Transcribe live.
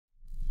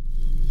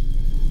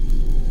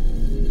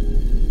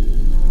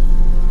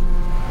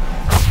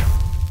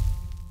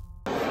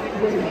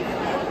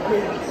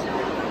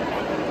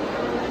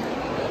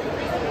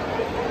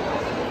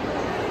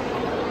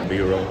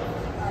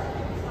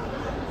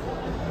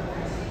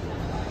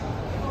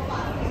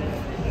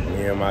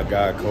and my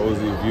guy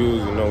Cozy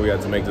Views. You know, we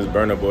had to make this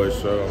Burna Boy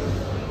show.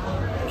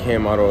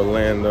 Came out of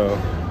Orlando.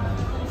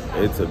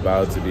 It's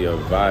about to be a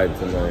vibe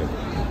tonight.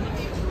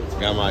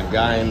 Got my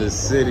guy in the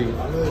city.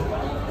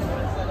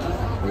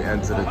 We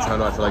enter the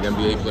tunnel. I feel like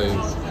NBA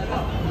players.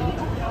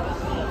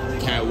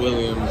 Cat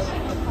Williams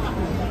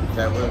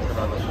coming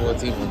on the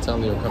 14th. I'm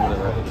telling you, I'm coming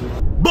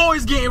tonight.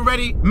 Boys getting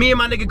ready. Me and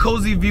my nigga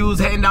Cozy Views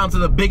heading down to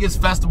the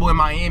biggest festival in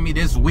Miami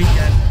this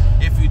weekend.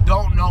 If you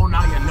don't know,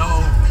 now you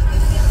know.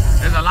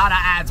 There's a lot of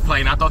ads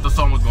playing. I thought the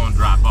song was gonna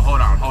drop, but hold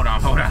on. All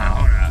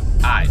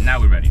right, now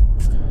we're ready.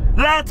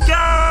 Let's go!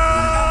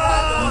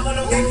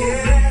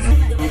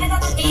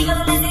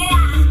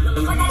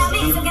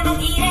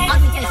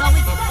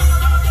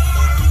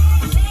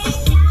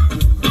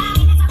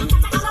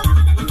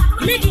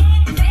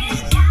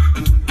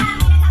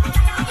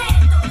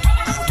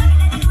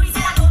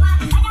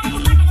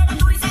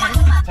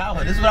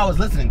 This is what I was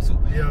listening to.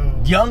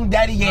 Yo. Young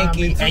Daddy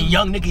Yankee and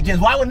Young Nicky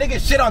Jams. Why would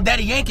niggas shit on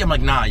Daddy Yankee? I'm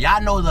like, nah,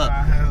 y'all know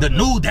the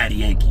new Daddy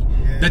Yankee.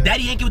 Yeah. The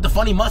Daddy Yankee with the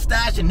funny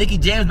mustache and Nicky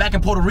Jams back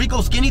in Puerto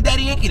Rico, skinny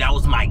Daddy Yankee. That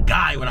was my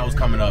guy when I was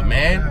coming up,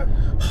 man.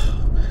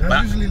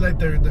 That's usually like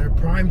their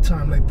prime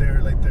time, like their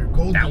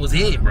golden. That was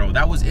it, bro.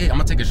 That was it. I'm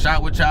gonna take a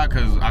shot with y'all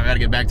because I gotta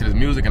get back to this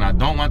music and I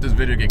don't want this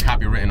video to get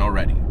copywritten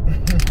already.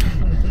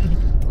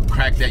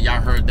 Crack that, y'all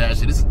heard that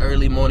shit. This is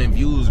early morning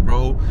views,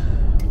 bro.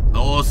 The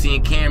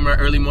TheAllSeeingCamera,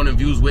 early morning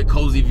views with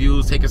Cozy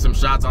Views, taking some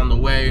shots on the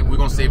way. We're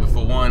gonna save it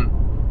for one.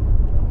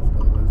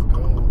 Let's go.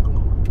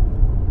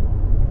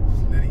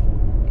 Slitty.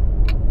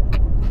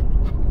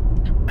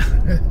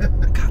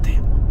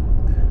 Goddamn.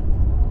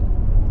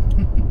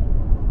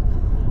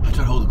 I try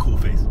to hold a cool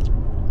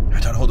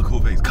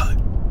face. Cut.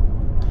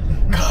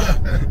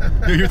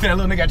 Dude, you see that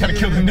little nigga I tried to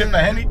kill him for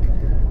Henny?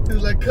 He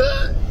was like,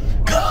 cut.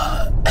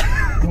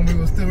 When we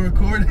were still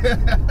recording.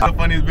 The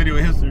funniest video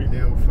in history.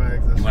 Yo,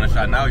 facts. You want a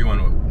shot now or you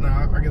want to?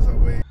 Nah, I guess I'll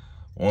wait.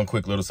 One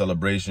quick little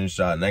celebration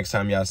shot. Next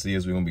time y'all see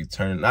us, we're going to be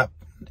turning up.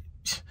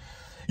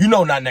 You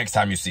know not next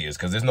time you see us,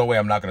 because there's no way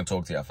I'm not going to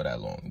talk to y'all for that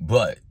long.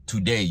 But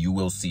today you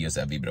will see us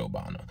at Vibra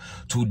Urbana.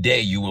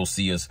 Today you will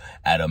see us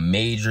at a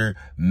major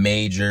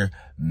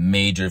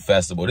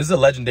festival. This is a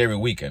legendary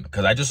weekend,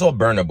 because I just saw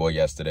Burna Boy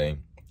yesterday.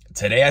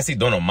 Today I see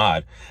Don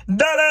Omar.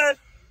 Dale,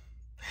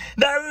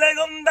 dale.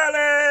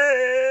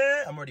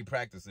 I'm already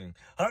practicing.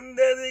 Ande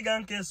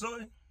digan que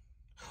soy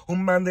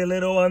un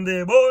mandelero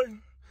ande boy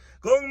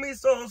con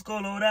mis ojos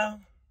colorados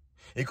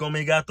y con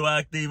mi gato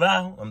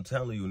activado. I'm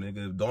telling you,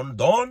 nigga, Don.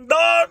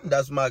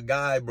 That's my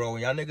guy, bro.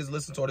 Y'all niggas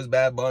listen to all this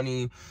Bad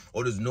Bunny,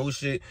 all this new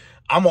shit.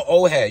 I'm an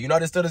old head. You know,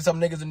 there's still some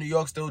niggas in New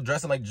York still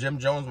dressing like Jim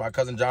Jones. My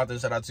cousin Jonathan,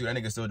 shout out to you. That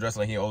nigga still dressing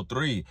like he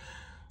 03.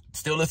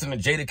 Still listening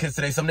to Jada Kids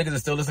today. Some niggas are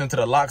still listening to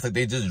the locks like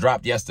they just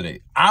dropped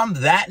yesterday. I'm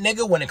that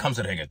nigga when it comes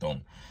to the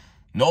reggaeton.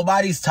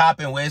 Nobody's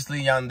topping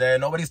Wesley Yandere.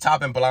 Nobody's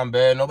topping Plan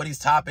B. Nobody's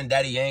topping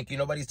Daddy Yankee.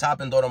 Nobody's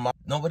topping Don Omar.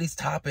 Nobody's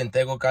topping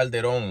Tego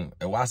Calderon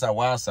and Wasa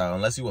Wasa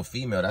unless you a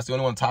female. That's the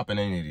only one topping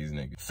any of these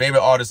niggas. Favorite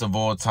artist of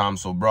all time.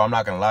 So, bro, I'm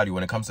not going to lie to you.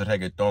 When it comes to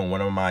reggaeton,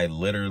 one of my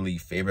literally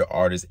favorite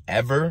artists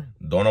ever,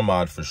 Don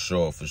Omar for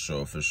sure.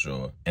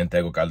 And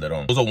Tego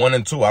Calderon. Those are 1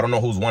 and 2. I don't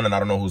know who's 1 and I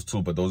don't know who's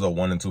 2, but those are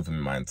 1 and 2 for me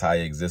my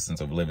entire existence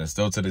of living.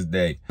 Still to this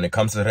day. When it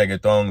comes to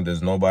reggaeton,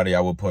 there's nobody I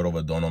would put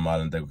over Don Omar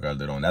and Tego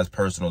Calderon. That's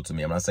personal to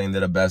me. I'm not saying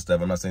they're the best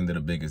ever. I'm not saying they're the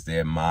biggest.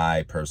 They're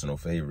my personal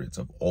favorites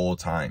of all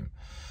time.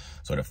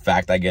 So the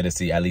fact I get to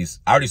see, at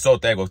least, I already saw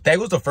Tego.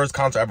 Tego's the first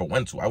concert I ever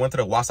went to. I went to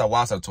the Wasa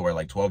Wasa tour at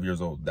like 12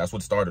 years old. That's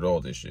what started all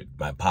this shit.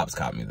 My pops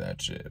caught me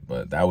that shit.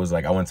 But that was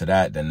like, I went to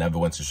that, then never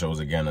went to shows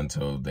again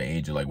until the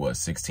age of like, what,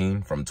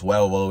 16? From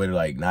 12 all the way to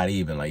like, not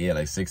even, like, yeah,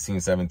 like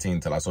 16,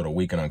 17, till I saw The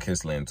Weeknd on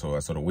Kissland tour. I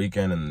saw The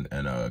Weeknd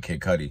and Kid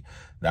Cudi.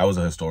 That was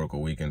a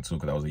historical weekend too,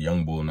 because I was a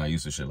young bull and I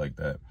used to shit like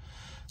that.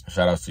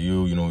 Shout outs to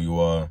you, you know who you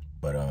are.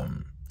 But,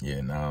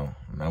 yeah, now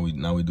we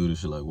do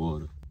this shit like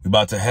water. We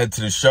about to head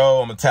to the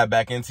show. I'm gonna tap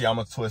back into you. I'm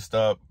gonna twist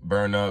up,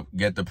 burn up,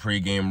 get the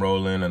pregame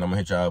rolling, and I'm gonna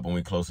hit y'all up when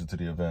we closer to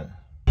the event.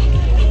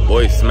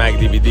 Boy, Smack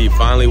DVD.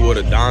 Finally wore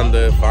the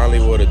Donda.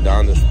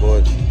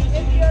 Sports.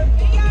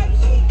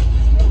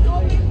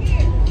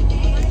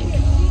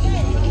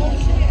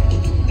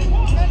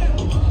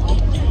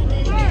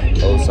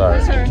 Oh, sorry.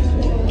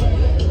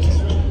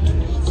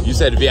 You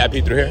said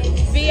VIP through here?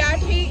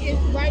 VIP is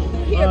right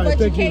here, right, but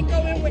you can't go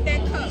in with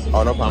that cup.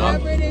 Oh, no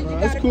problem.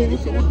 That's cool.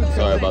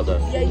 Sorry about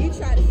that. Yeah, you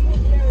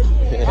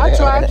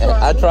tried to.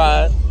 I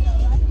tried.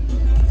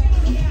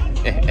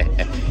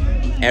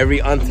 Every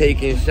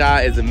untaken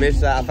shot is a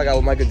missed shot. I forgot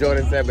what Michael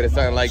Jordan said, but it's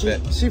something like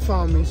that. She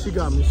found me. She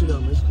got me.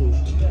 It's cool.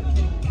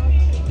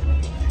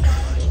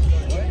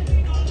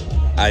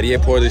 I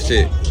did pour this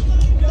shit.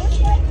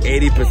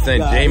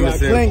 80%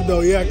 Jameson. Yeah, clink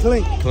though. Yeah,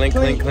 clink.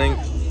 Clink.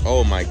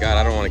 Oh my God,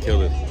 I don't want to kill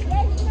this.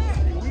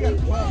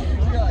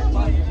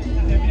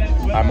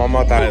 I'm on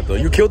my time though.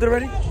 You killed it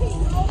already?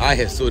 I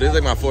hit so this is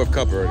like my 4th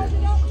cup already.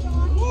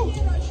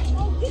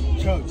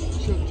 Chug.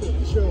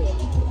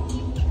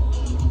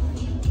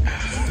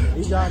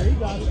 He got it.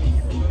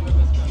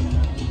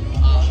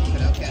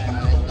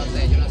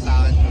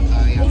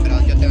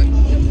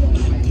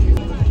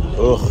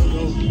 Ugh.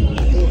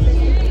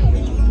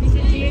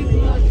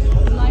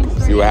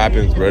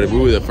 happens, bro. We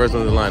were the first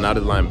ones in line. Now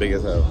this line big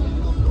as hell.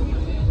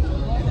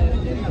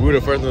 We were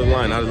the first ones in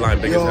line. Now this line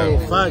big as hell.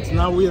 Facts.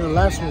 Now we the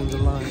last ones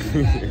in line.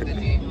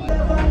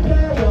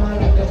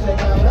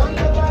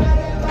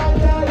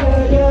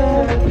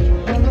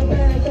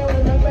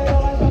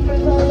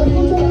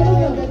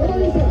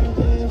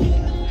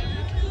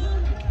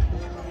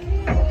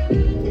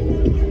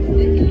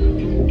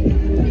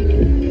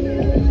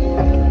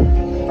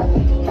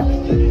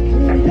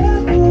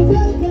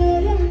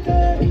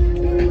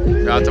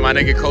 Shout out to my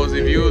nigga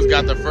Cozy Views.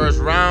 Got the first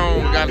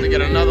round. We got to get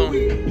another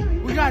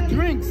one. We got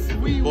drinks.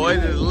 Boys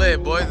is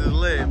lit. Boys is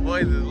lit.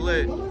 Boys is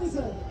lit.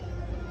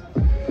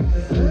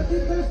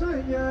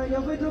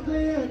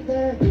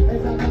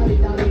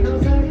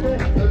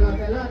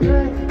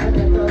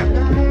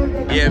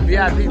 Yeah,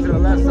 VIP to the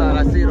left side.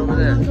 I see it over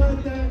there.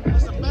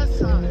 It's the best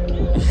side.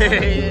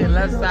 Yeah,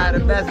 left side, the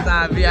best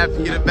side.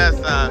 VIP, the best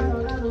side.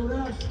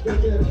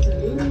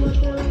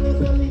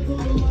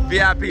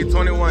 VIP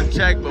 21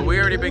 check, but we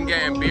already been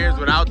getting beers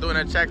without doing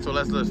a check, so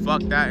let's just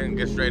fuck that and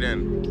get straight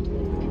in.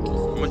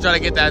 I'm gonna try to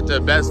get that to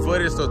the best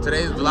footage, so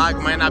today's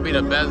vlog might not be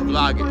the best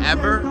vlog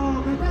ever,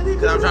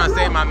 because I'm trying to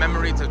save my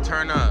memory to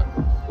turn up.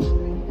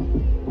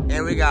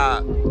 And we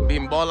got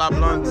bimbola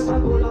blunts.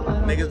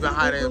 Niggas been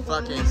hiding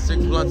fucking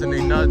 6 blunts in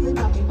their nuts.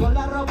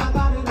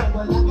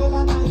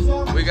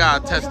 We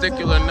got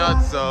testicular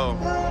nuts, so,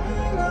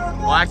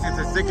 well actually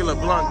testicular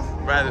blunts,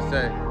 rather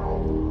say.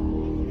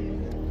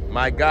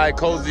 My guy,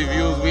 Cozy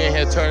Views, we in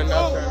here turning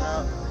up.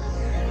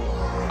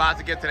 About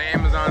to get to the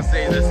Amazon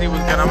stage. Let's see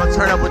what's good. I'm gonna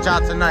turn up with y'all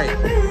tonight.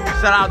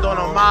 Shout out Don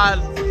Omar,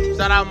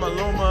 shout out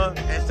Maluma,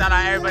 and shout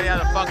out everybody at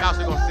the fuck house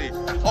we gonna see.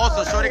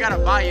 Also, Shorty got a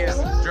bias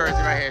jersey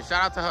right here.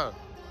 Shout out to her.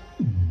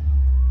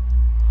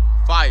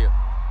 Fire.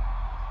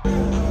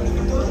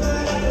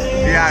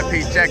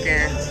 VIP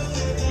check-in.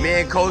 Me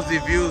and Cozy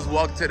Views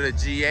walk to the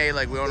GA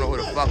like we don't know who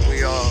the fuck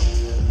we are.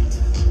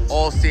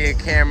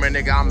 TheAllSeeingCamera,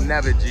 nigga, I'm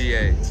never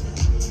GA.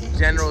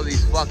 General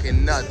these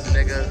fucking nuts,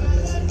 nigga.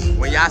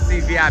 When y'all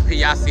see VIP,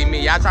 y'all see me.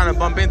 Y'all trying to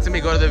bump into me,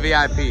 go to the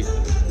VIP.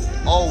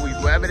 Always,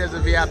 wherever there's a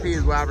VIP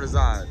is where I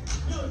reside.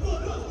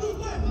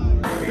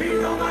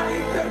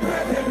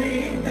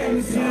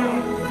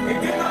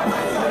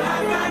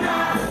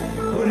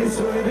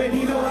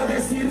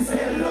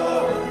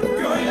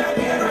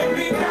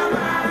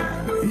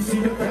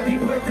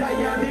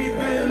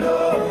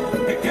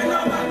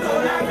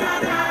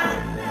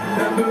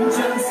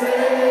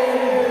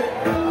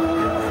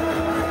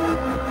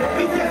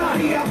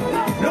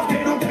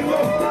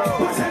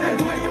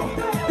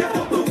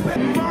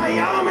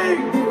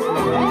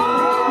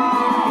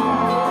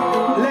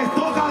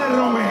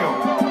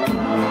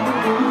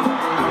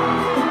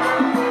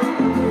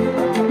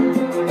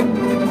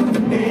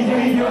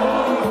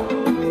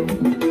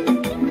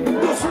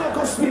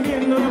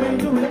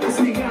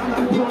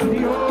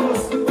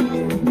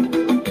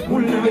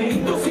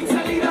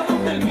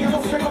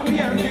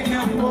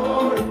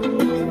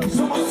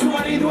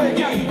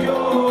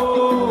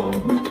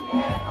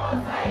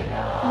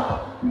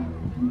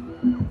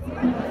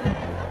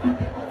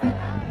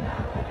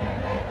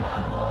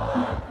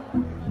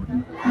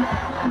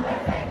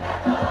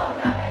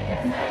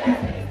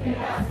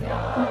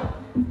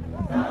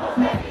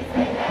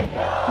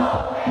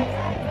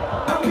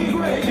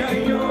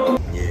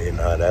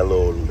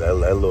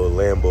 That little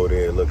Lambo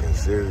there looking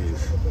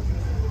serious.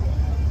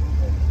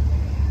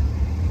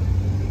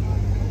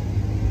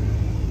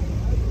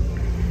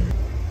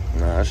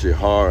 Nah, that shit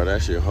hard.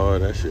 That shit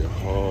hard. That shit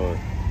hard.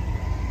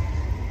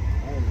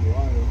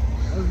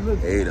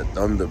 Hey, the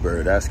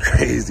Thunderbird. That's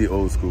crazy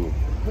old school.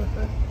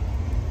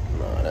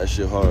 Nah, that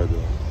shit hard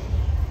though.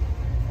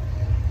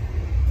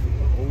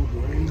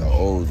 The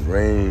old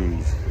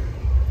range.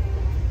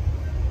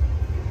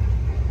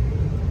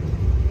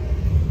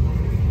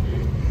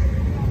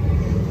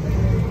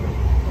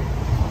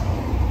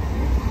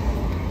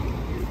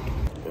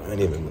 I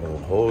ain't even gonna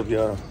hold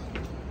y'all.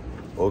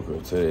 Boca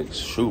takes,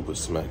 super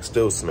smack,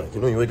 still smack.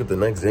 You know, you wake up the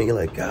next day and you're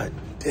like, God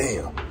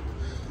damn,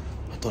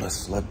 I thought I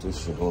slept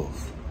this shit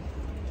off.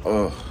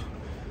 Ugh.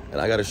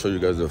 And I gotta show you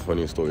guys the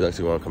funniest story.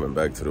 Actually, while I'm coming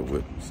back to the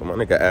whip. So my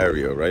nigga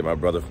Ariel, right, my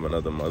brother from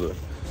another mother.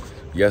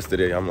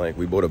 Yesterday, I'm like,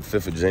 we bought a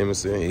fifth of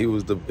Jameson. He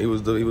was the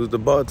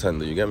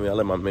bartender. You get me? I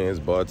let my man's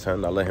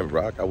bartender. I let him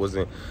rock. I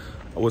wasn't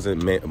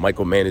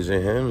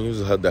micromanaging him. He was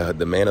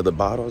the man of the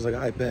bottle. I was like,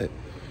 I bet.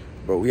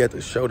 Bro, we had to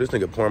show this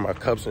nigga pouring my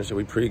cups and shit.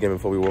 We pre-game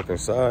before we walk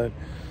inside.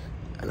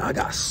 And I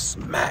got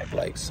smacked,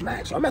 like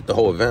smacked. So I'm at the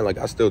whole event, like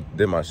I still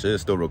did my shit,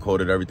 still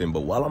recorded everything.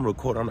 But while I'm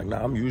recording, I'm like,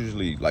 nah, I'm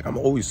usually, like I'm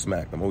always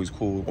smacked. I'm always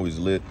cool, always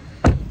lit.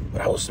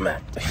 But I was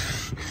smacked.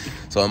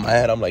 So in my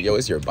head, I'm like, yo,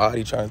 it's your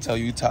body trying to tell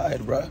you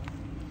tired, bro.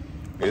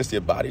 It's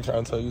your body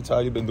trying to tell you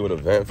tired. You've been doing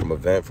event from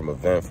event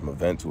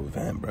to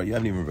event, bro. You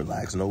haven't even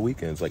relaxed no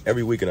weekends. Like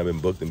every weekend I've been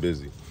booked and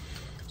busy.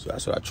 So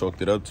that's what I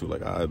chalked it up to.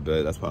 Like, I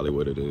bet that's probably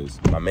what it is.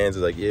 My man's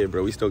is like, yeah,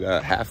 bro, we still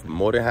got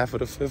more than half of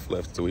the fifth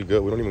left, so we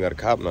good. We don't even got a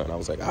cop nothing. I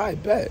was like, I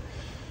bet.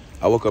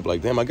 I woke up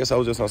like, damn, I guess I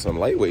was just on some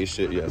lightweight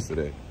shit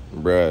yesterday.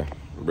 Bruh,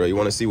 Bro, you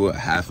want to see what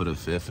half of the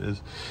fifth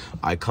is?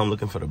 I come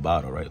looking for the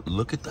bottle, right?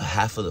 Look at the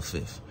half of the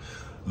fifth.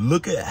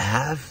 Look at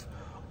half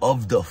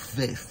of the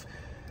fifth.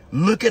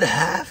 Look at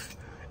half.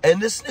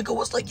 And this nigga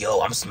was like, yo,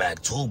 I'm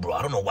smacked too, bro.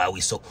 I don't know why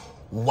we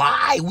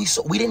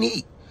didn't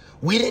eat.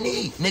 We didn't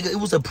eat. Nigga, it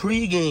was a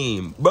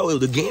pregame. Bro,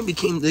 the game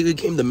became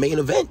the main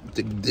event.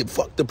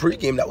 Fuck the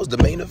pregame. That was the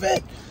main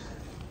event.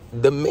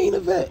 The main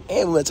event.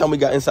 And by the time we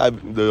got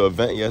inside the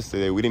event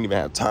yesterday, we didn't even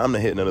have time to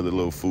hit none of the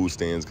little food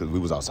stands because we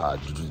was outside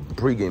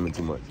pre-gaming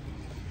too much.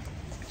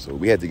 So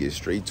we had to get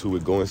straight to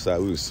it, go inside.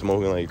 We was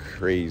smoking like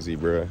crazy,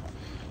 bro.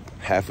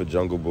 Half a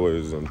Jungle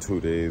Boys in 2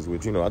 days,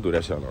 which, you know, I do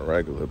that shit on a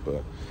regular,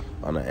 but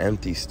on an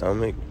empty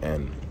stomach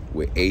and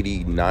with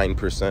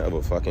 89% of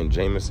a fucking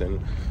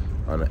Jameson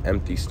on an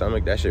empty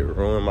stomach, that shit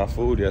ruined my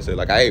food yesterday.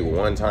 Like, I ate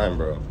one time,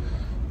 bro.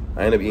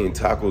 I ended up eating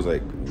tacos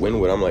like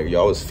Wynwood. I'm like,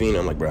 yo, I was fiending.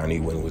 I'm like, bro, I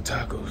need Wynwood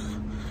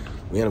tacos.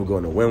 We ended up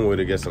going to Wynwood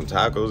to get some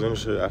tacos and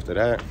shit. After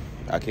that,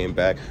 I came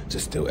back to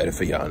still edit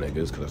for y'all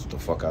niggas because that's what the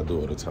fuck I do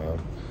all the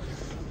time.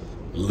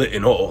 Lit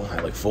and all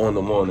at like 4 in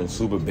the morning,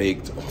 super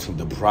baked,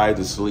 deprived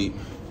of sleep.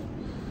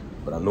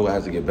 But I knew I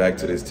had to get back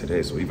to this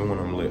today. So even when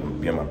I'm lit,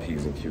 I'm being my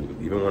P's and Q's.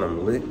 Even when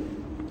I'm lit,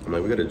 I'm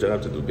like, we got a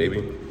job to do,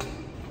 baby.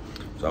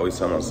 So I always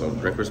tell myself,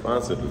 drink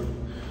responsibly.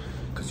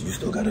 Because you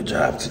still got a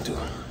job to do.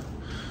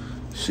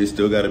 Shit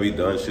still gotta be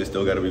done, shit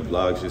still gotta be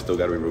vlogged, shit still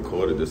gotta be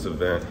recorded, this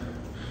event.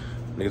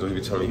 Niggas always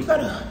be telling me,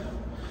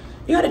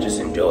 you gotta just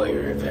enjoy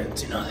your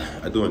event, you know?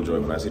 I do enjoy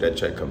it when I see that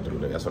check come through,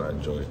 nigga, that's when I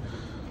enjoy it.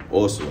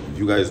 Also, if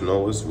you guys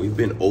know us, we've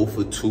been 0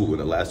 for 2 in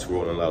the last 2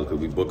 Rolling Loud because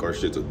we book our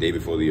shit the day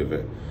before the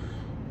event.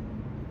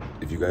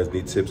 If you guys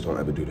need tips, don't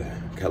ever do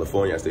that.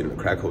 California, I stayed in a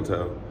crack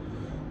hotel.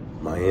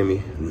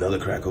 Miami, another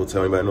crack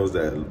hotel. Anybody knows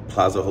that?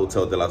 Plaza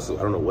Hotel de la I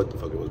don't know what the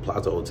fuck it was.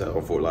 Plaza Hotel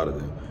on Fort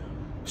Lauderdale.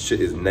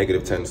 Shit is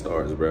negative 10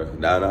 stars, bro.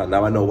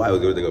 Now I know why it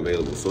was everything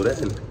available. So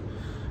then,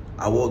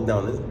 I walked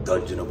down this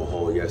dungeon of a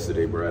hall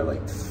yesterday, bro, at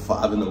like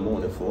 5 in the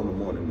morning, 4 in the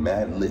morning,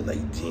 mad lit,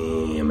 like,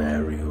 damn,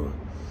 Ariel.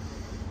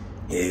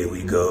 Here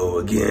we go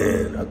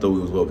again. I thought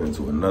we was walking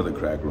into another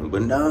crack room,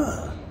 but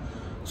nah.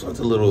 So it's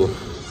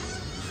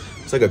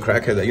it's like a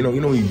crackhead that, you know,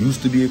 you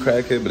used to be a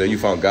crackhead, but then you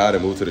found God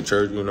and moved to the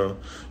church, you know?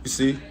 You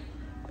see?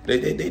 They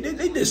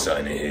did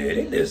something in here.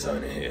 They did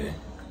something in here.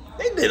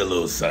 They did a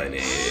little something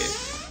in here.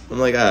 I'm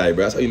like, all right,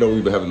 bro, that's how you know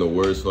we've been having the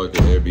worst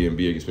fucking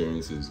Airbnb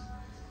experiences.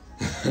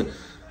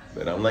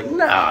 But I'm like,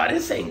 nah,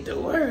 this ain't the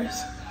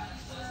worst.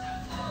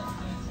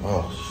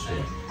 Oh,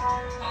 shit.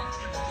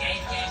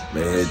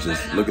 Man,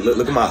 just look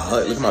at my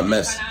hut, look at my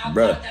mess,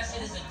 bruh.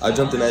 I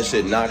jumped in that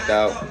shit, knocked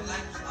out,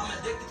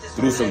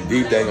 threw some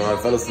deep thing on,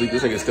 fell asleep.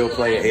 This nigga's still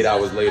playing 8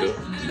 hours later.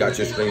 Got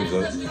your streams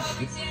up.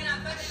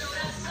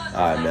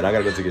 All right, man, I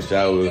gotta go take a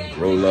shower,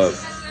 roll up.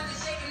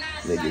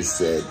 Niggas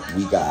said,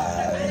 we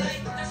got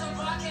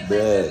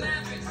bruh.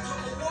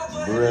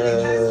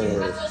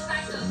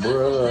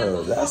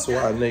 That's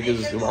why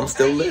niggas, I'm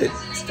still lit.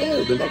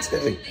 Still the next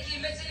day.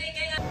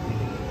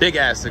 Big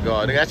ass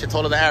cigar. Nigga, that shit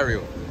taller than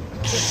Ariel.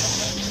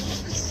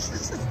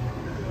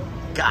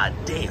 God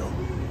damn.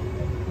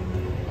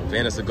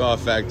 Havana Cigar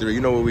Factory.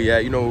 You know where we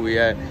at. You know where we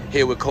at.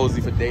 Here with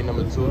Cozy for day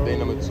number 2. Day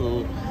number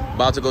 2.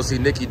 About to go see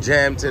Nicki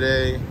Jam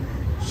today.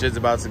 Shit's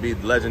about to be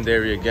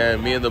legendary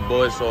again. Me and the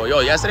boys. So, yo,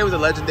 yesterday was a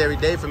legendary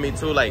day for me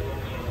too. Like,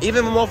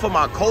 even more for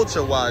my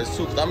culture wise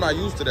too, because I'm not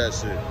used to that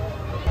shit.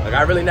 Like,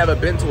 I really never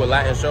been to a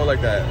Latin show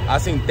like that. I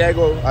seen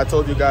Tego, I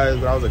told you guys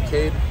when I was a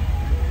kid.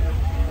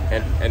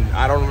 And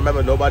I don't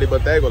remember nobody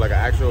but Tego, like an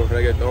actual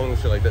reggaeton and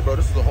shit like that. Bro,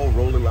 this is a whole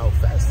Rolling Loud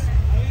fest.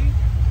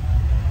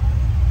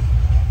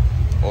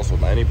 Also,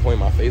 by any point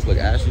my face look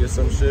ashy or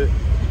some shit,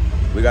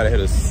 we gotta hit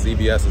a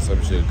CVS or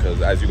some shit,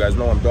 because as you guys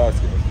know, I'm dark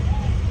skinned.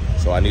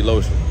 So I need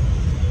lotion.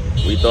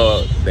 We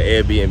thought the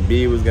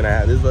Airbnb was gonna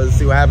have this. Let's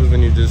see what happens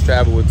when you just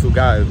travel with 2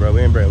 guys, bro.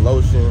 We ain't bring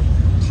lotion,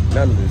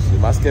 none of this shit.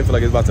 My skin feel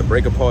like it's about to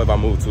break apart if I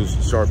move too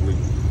sharply.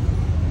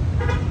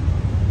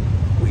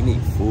 We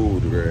need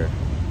food, bro.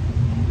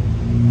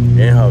 In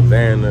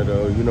Havana,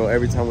 though, you know,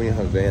 every time we in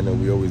Havana,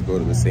 we always go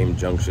to the same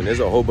junction. There's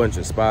a whole bunch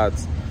of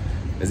spots.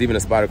 There's even a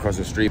spot across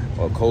the street.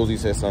 Cozy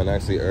said something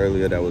actually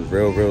earlier that was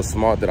real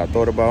smart that I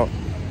thought about.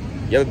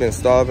 You ever been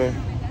starving?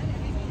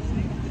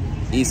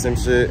 Eat some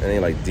shit, and they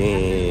like,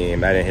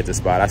 damn, I didn't hit the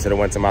spot. I should have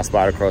went to my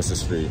spot across the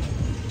street.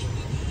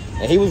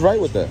 And he was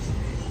right with that,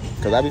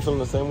 because I be feeling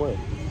the same way.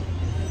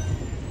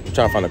 I'm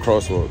trying to find a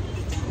crosswalk.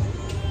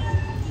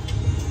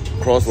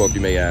 Crosswalk, you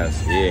may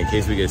ask. Yeah, in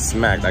case we get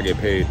smacked, I get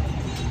paid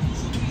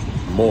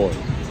more.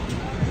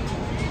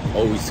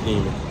 Always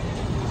scheming.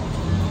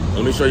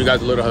 Let me show you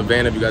guys a little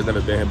Havana if you guys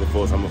never been here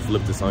before, so I'm gonna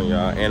flip this on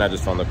y'all. And I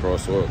just found the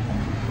crosswalk.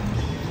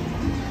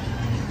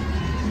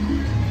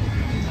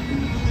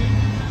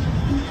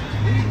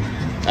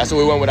 That's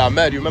where we went with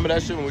Ahmed. You remember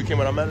that shit when we came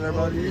with Ahmed and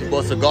everybody?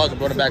 Bought cigars and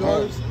brought it back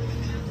home.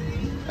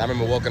 I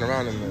remember walking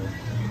around in there.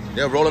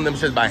 They were rolling them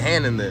shits by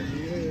hand in there.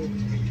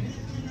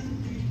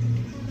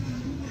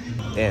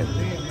 Damn.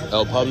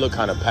 El Pablo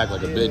kind of packed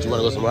like a bitch. You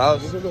want to go somewhere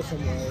else? Let's go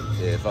somewhere else.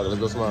 Yeah, fuck it. Let's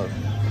go somewhere else.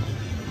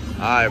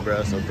 All right,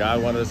 bro. So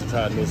God wanted us to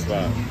try a new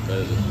spot.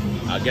 Because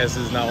I guess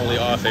it's not only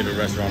our favorite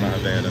restaurant in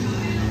Havana.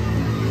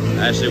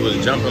 That shit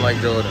was jumping like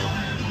Jordan.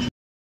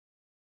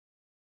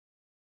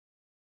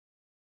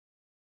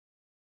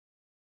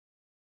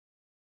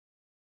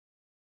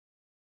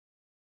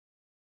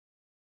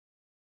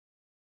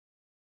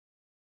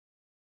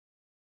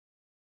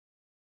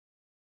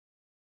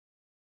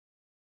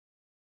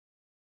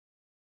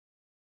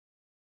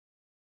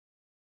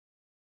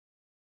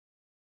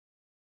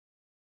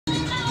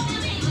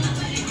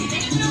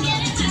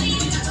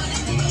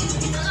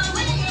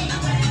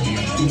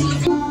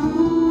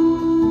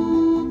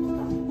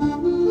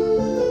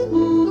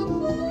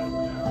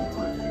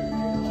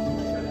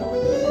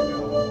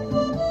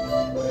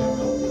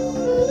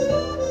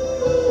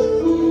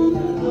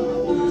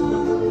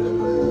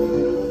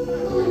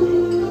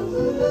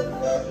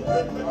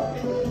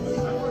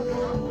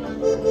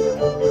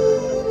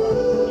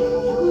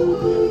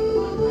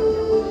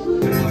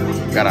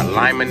 Got a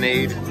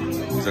limonade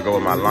to go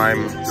with my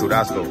lime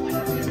churrasco.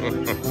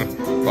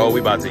 Oh, we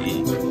about to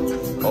eat.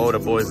 Oh, the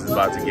boys is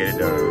about to get it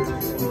done.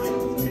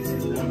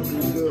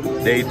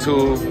 Day 2,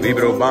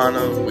 Vibra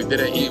Urbana. We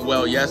didn't eat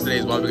well yesterday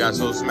is why we got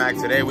so smacked.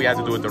 Today we had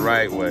to do it the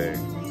right way.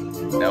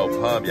 That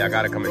pub, y'all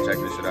gotta come and check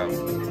this shit out.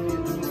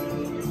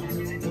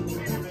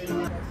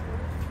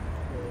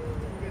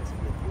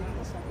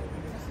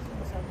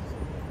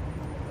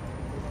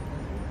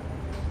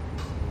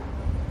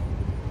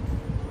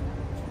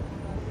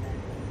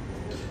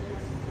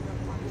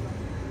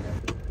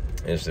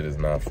 This shit is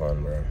not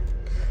fun, bro.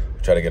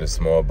 We tried to get a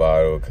small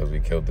bottle because we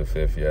killed the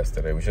 5th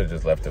yesterday. We should have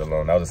just left it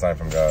alone. That was a sign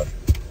from God.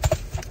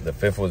 The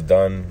 5th was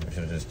done. We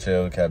should have just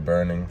chilled, kept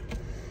burning.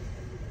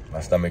 My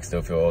stomach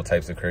still feel all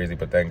types of crazy,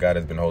 but thank God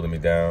it's been holding me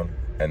down.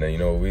 And then you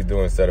know what we do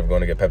instead of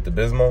going to get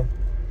Pepto-Bismol?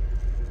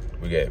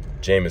 We get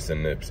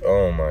Jameson nips.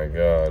 Oh my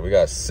God. We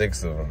got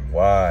 6 of them.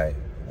 Why?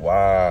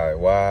 Why?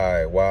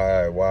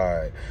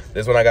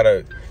 This one I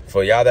gotta,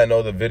 for y'all that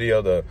know the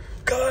video, the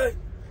God.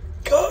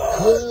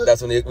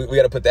 That's when we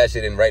gotta put that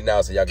shit in right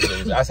now so y'all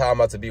can. That's how I'm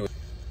about to be with.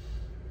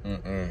 You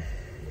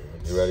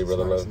ready,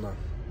 brother? Love?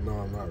 No,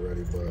 I'm not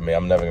ready, but I mean,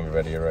 I'm never gonna be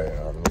ready. You're right.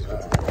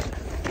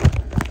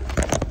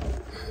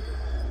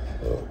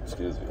 Oh,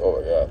 excuse me.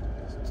 Oh my God.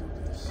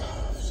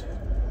 Oh shit.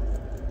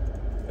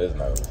 This is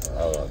not.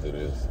 I don't want to do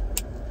this.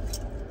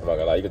 I'm not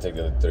gonna lie. You can take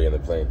the other 3 in the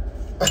plane.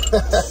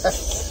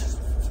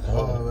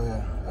 oh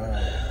man. All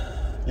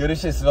right. Yo,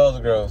 this shit smells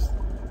gross.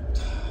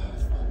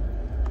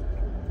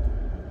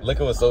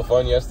 Liquor was so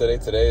fun yesterday.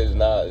 Today is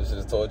not. This shit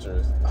is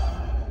torturous.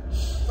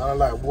 I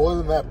like,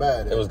 wasn't that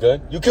bad. It was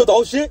good. You killed the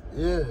whole shit?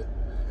 Yeah.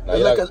 Nah,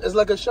 it's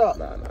like a shot.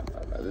 Nah.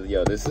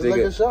 Yo, this nigga,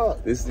 like a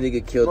shot. This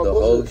nigga killed the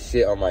whole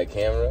shit on my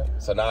camera.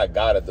 So now I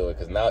gotta do it.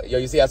 Cause now, yo,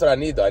 you see, that's what I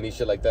need though. I need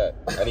shit like that.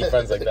 I need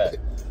friends like that.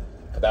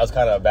 But that was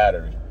kind of a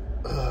battery.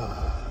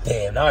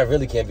 Damn, now I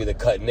really can't be the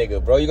cut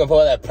nigga, bro. You gonna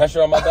put all that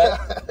pressure on my back?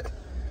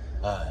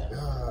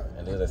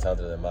 And there's sound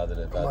to the mouth of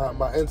the back.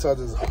 My inside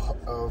is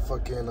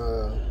fucking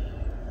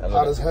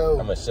hot as hell.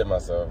 I'm gonna shit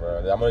myself, bro.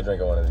 I'm gonna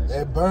drink one of these.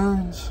 It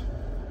burns.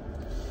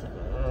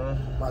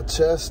 My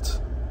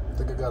chest. I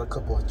think I got a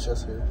couple of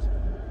chest hairs.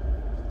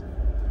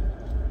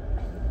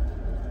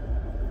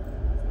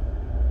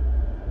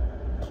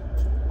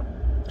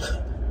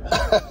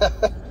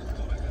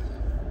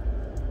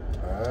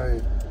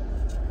 Alright.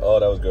 Oh,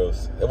 that was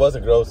gross. It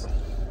wasn't gross,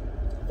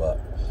 but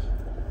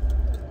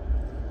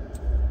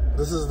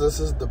this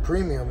is the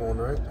premium one,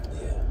 right?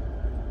 Yeah.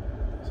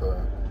 So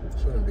it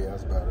shouldn't be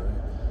as bad, right?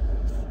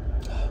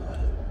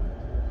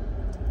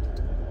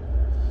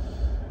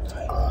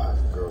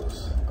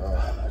 Gross.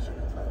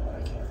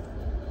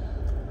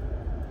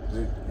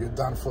 You're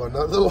done for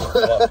another one?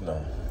 Fuck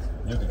no.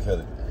 You can kill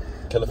it.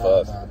 Kill it for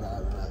us.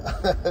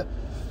 Nah.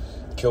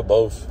 Kill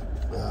both.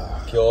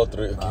 Kill all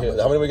 3.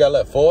 How many we got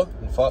left? 4?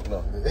 Fuck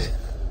no.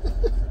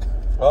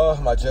 Oh,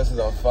 my chest is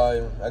on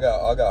fire. I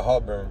got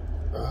heartburn.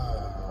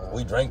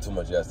 We drank too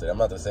much yesterday. I'm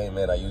not the same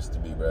man I used to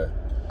be, bro.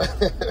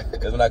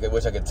 That's when I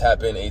wish I could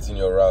tap in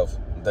 18-year-old Ralph.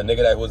 The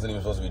nigga that wasn't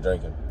even supposed to be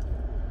drinking.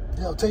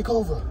 Yo, take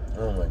over.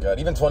 Oh my God.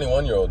 Even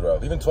 21-year-old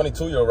Ralph. Even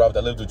 22-year-old Ralph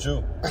that lived with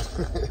you.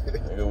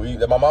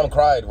 My mom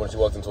cried when she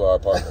walked into our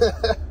apartment.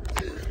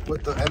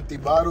 With the empty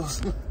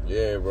bottles?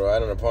 Yeah, bro. I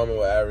had an apartment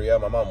with Ariel.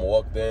 My mom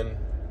walked in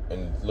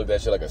and looked at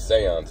that shit like a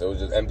seance. It was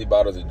just empty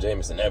bottles of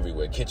Jameson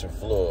everywhere. Kitchen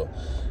floor,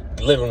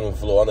 living room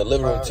floor, on the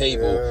living room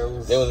table. Yeah,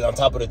 they was on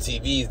top of the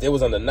TVs. They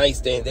was on the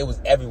nightstand. They was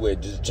everywhere.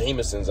 Just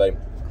Jamesons. Like,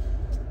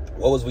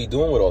 what was we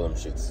doing with all them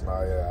shits?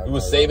 We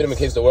was saving them in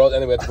case the world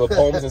ended. We had to put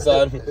poems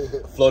inside,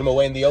 float them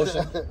away in the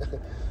ocean.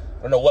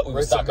 I don't know what we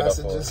were stocking up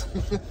for.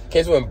 In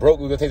case we went broke,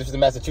 we were going to take this to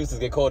Massachusetts,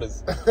 get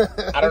quarters.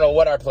 I don't know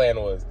what our plan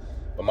was.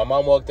 But my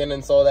mom walked in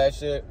and saw that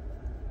shit.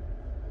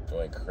 She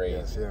went crazy.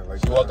 Yes, yeah, like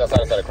she walked outside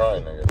and started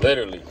crying, nigga.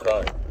 Literally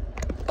crying.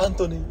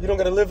 Anthony, you don't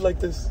got to live like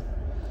this.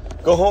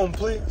 Go home,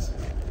 please.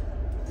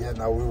 Yeah,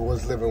 now we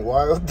was living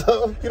wild,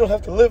 though. You don't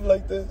have to live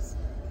like this.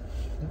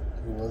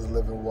 We was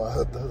living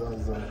wild,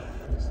 though.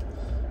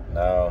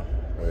 Now,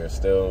 we're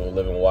still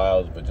living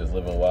wild, but just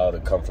living wild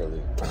and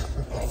comfortably.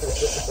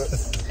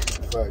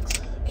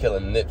 Facts.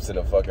 Killing nips in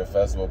a fucking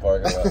festival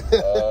parking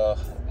lot.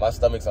 My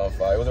stomach's on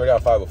fire. It was already on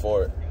fire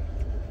before it.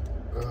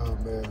 Oh,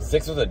 man.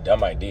 6 was a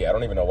dumb idea. I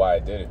don't even know why I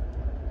did it.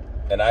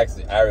 And I asked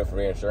Ariel for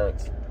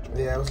reinsurance.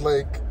 Yeah, it was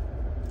like...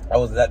 I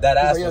was that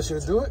ass. Like, yeah,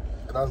 should I do it?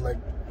 And I was like,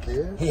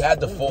 yeah. He had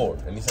the 4.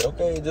 And he said,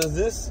 okay, just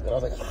this. And I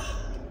was like, ah.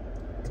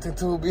 You think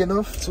 2 would be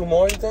enough? 2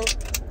 more, you think?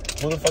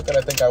 Who the fuck did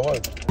I think I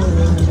was?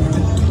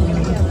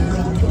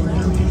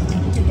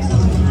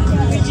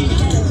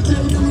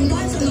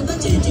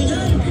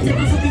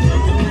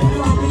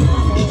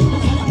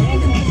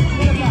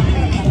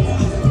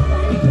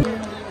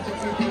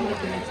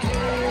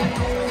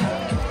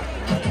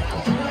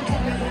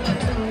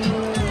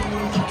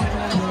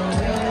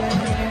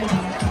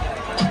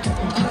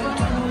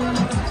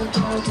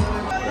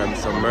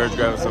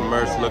 Grabbing some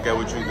merch, look at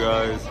what you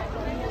guys.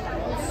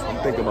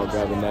 I'm thinking about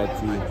grabbing that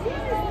too.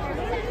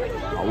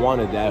 I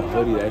wanted that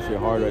hoodie, that shit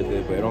hard right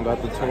there, but it don't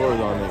got the tours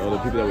on it, or the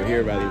people that were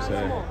here rather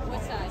say.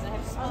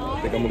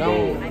 I think I'm gonna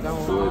go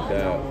with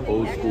that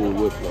old school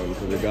whip one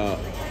because they got,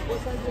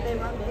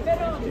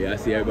 yeah, I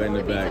see everybody in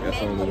the back. That's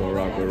something we're gonna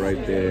rock with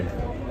right there.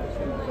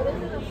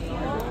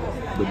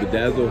 The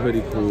Bedazzle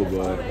hoodie cool,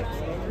 but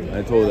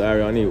I told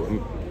Ari I need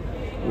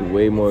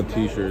way more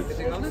t-shirts.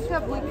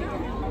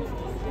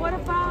 What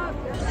about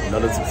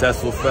Another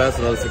successful fest.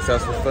 I'm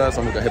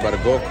gonna get hit by the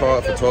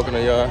go-kart for talking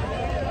to y'all.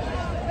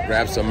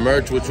 Grab some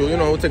merch, which will,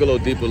 we'll take a little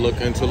deeper look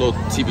into a little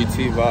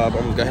TBT vibe.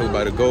 I'm gonna get hit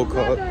by the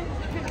go-kart.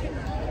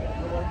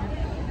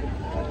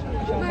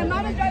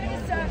 my mama driving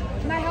us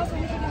to my house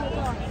when we get in the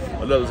car?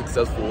 Another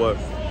successful what?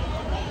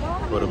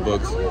 For the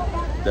books.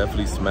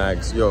 Definitely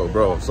smacks. Yo,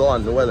 bro, so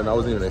on Noel, and I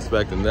wasn't even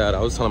expecting that. I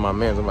was telling my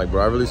man, I'm like,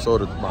 bro, I really saw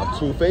my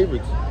 2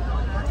 favorites.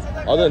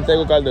 Other than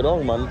Tego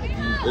Calderon, man.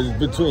 It's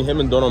between him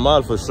and Don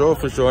Omar for sure.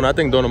 And I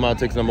think Don Omar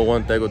takes number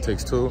 1, Tego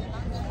takes 2.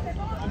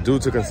 Due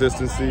to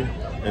consistency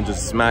and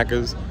just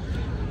smackers.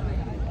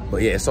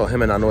 But yeah, I saw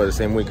him and Anoy the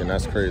same week, and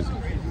that's crazy.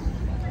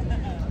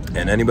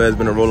 And anybody that's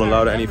been a Rolling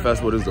Loud at any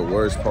festival, this is the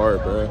worst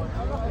part, bro.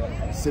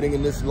 Sitting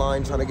in this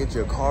line trying to get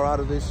your car out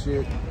of this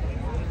shit.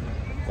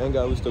 Thank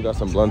God we still got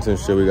some blunts and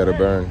shit we gotta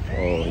burn.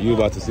 Oh, you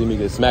about to see me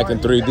get smacked in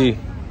 3D.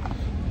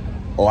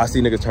 Oh, I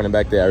see niggas turning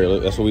back there.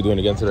 That's what we doing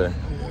again today.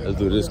 Let's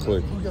do this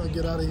quick. We gotta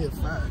get out of here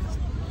fast.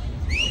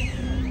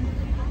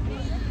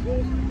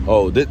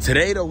 Oh,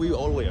 today though, we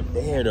all the way up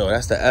there though.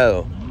 That's the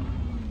L.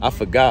 I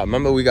forgot.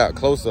 Remember we got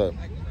close up.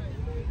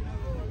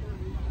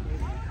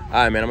 All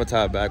right, man. I'm gonna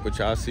tie it back with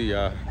y'all. I'll see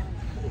y'all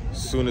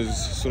as soon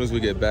as we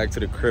get back to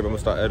the crib. I'm gonna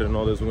start editing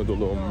all this. We're gonna do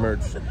a little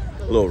merch,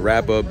 a little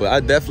wrap up. But I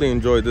definitely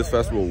enjoyed this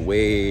festival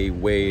way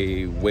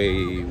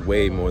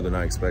more than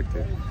I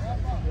expected.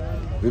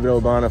 Vibra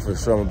Urbana for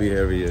sure. I'm gonna be here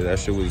every year. That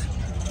shit was.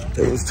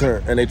 It was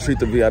turn, and they treat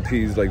the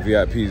VIPs like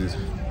VIPs.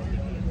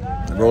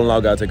 Rolling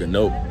Loud gotta take a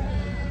note.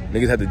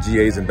 Niggas had the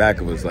GAs in back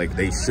of us like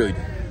they should.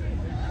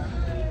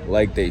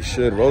 Like they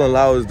should. Rolling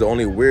Loud is the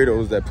only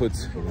weirdos that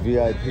puts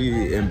VIP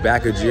in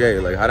back of GA.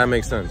 Like, how that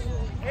make sense?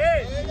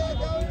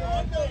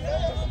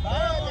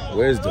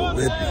 Where's the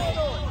whippy?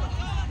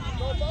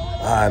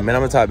 Alright, man,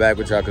 I'm gonna tie back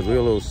with y'all because we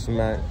a little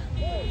smacked.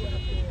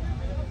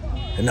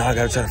 And now I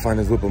gotta try to find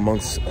this whip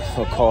amongst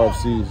a car of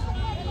C's.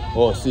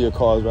 Or a sea of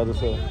cars, rather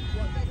say.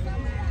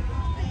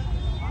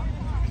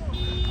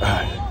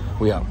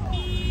 Alright, we out.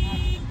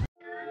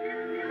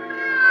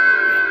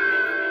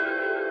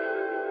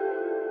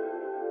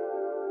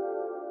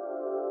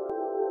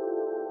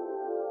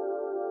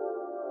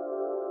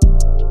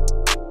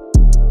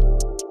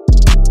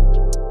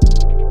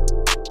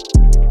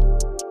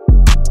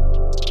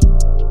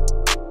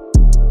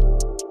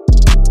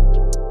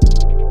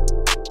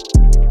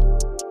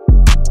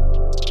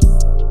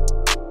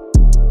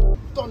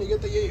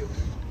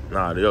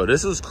 Nah, yo,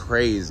 this was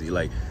crazy.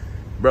 Like,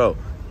 bro,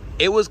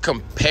 it was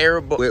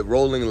comparable with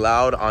Rolling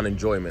Loud on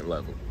enjoyment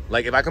level.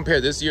 Like, if I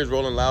compare this year's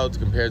Rolling Loud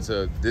compared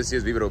to this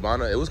year's Vibra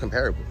Urbana, it was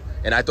comparable.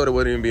 And I thought it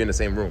wouldn't even be in the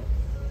same room.